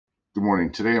Good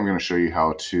morning. Today I'm going to show you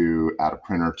how to add a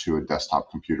printer to a desktop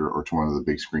computer or to one of the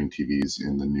big screen TVs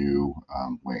in the new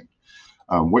wing.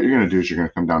 What you're going to do is you're going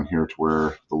to come down here to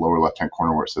where the lower left hand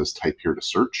corner where it says type here to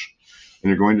search, and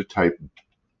you're going to type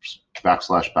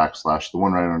 ///, the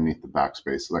one right underneath the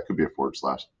backspace. So that could be a forward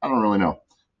slash. I don't really know,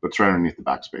 but it's right underneath the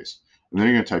backspace. And then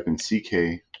you're going to type in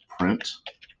CK print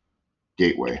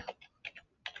gateway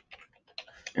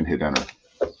and hit enter.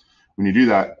 When you do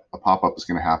that, a pop-up is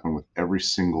going to happen with every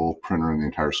single printer in the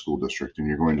entire school district, and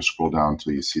you're going to scroll down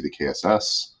until you see the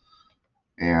KSS.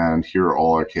 And here are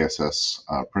all our KSS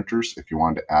printers. If you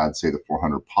wanted to add, say, the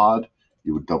 400 pod,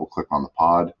 you would double click on the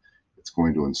pod. It's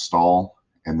going to install,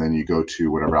 and then you go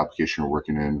to whatever application you're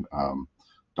working in,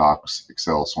 Docs,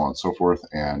 Excel, so on and so forth,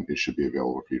 and it should be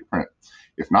available for you to print.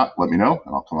 If not, let me know,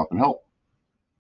 and I'll come up and help.